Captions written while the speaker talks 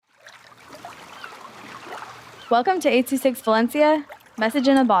Welcome to 826 Valencia, message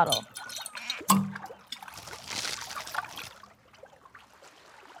in a bottle.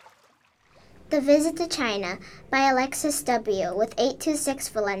 The Visit to China by Alexis W. with 826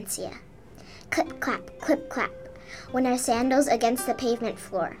 Valencia. Clip, clap, clip, clap, when our sandals against the pavement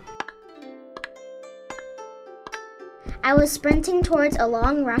floor. I was sprinting towards a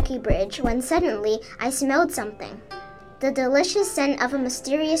long rocky bridge when suddenly I smelled something. The delicious scent of a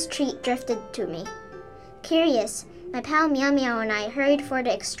mysterious treat drifted to me. Curious, my pal Meow Meow and I hurried for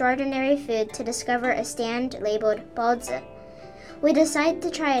the extraordinary food to discover a stand labeled baozi. We decided to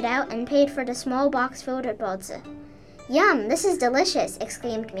try it out and paid for the small box filled with baozi. Yum, this is delicious,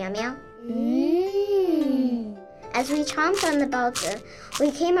 exclaimed Meow Meow. As we chomped on the baozi, we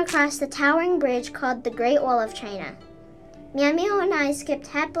came across the towering bridge called the Great Wall of China. Meow Meow and I skipped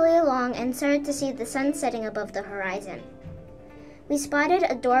happily along and started to see the sun setting above the horizon. We spotted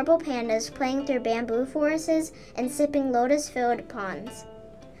adorable pandas playing through bamboo forests and sipping lotus-filled ponds.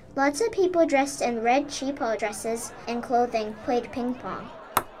 Lots of people dressed in red cheapo dresses and clothing played ping pong.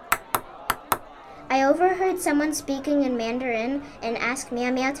 I overheard someone speaking in Mandarin and asked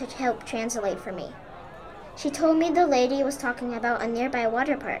Meow Meow to help translate for me. She told me the lady was talking about a nearby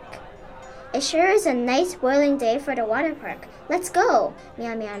water park. It sure is a nice boiling day for the water park. Let's go,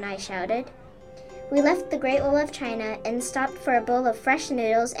 Meow Meow and I shouted. We left the Great Wall of China and stopped for a bowl of fresh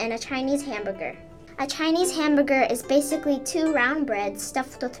noodles and a Chinese hamburger. A Chinese hamburger is basically 2 round breads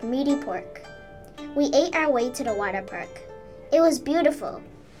stuffed with meaty pork. We ate our way to the water park. It was beautiful.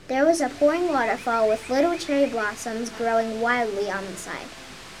 There was a pouring waterfall with little cherry blossoms growing wildly on the side.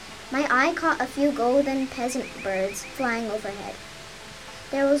 My eye caught a few golden peasant birds flying overhead.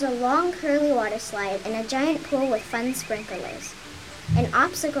 There was a long curly water slide and a giant pool with fun sprinklers. An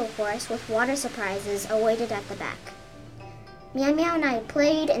obstacle course with water surprises awaited at the back. Meow Meow and I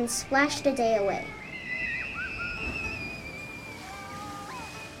played and splashed the day away.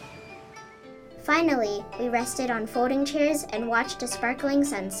 Finally, we rested on folding chairs and watched a sparkling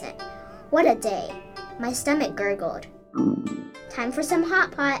sunset. What a day! My stomach gurgled. Time for some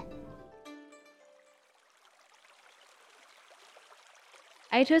hot pot.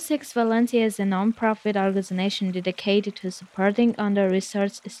 826 Valencia is a non-profit organization dedicated to supporting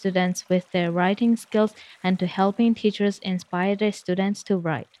under-researched students with their writing skills and to helping teachers inspire their students to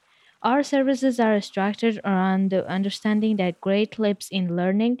write. Our services are structured around the understanding that great leaps in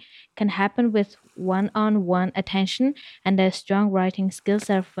learning can happen with one-on-one attention and that strong writing skills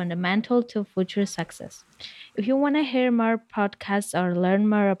are fundamental to future success. If you want to hear more podcasts or learn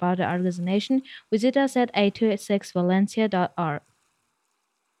more about the organization, visit us at 826valencia.org.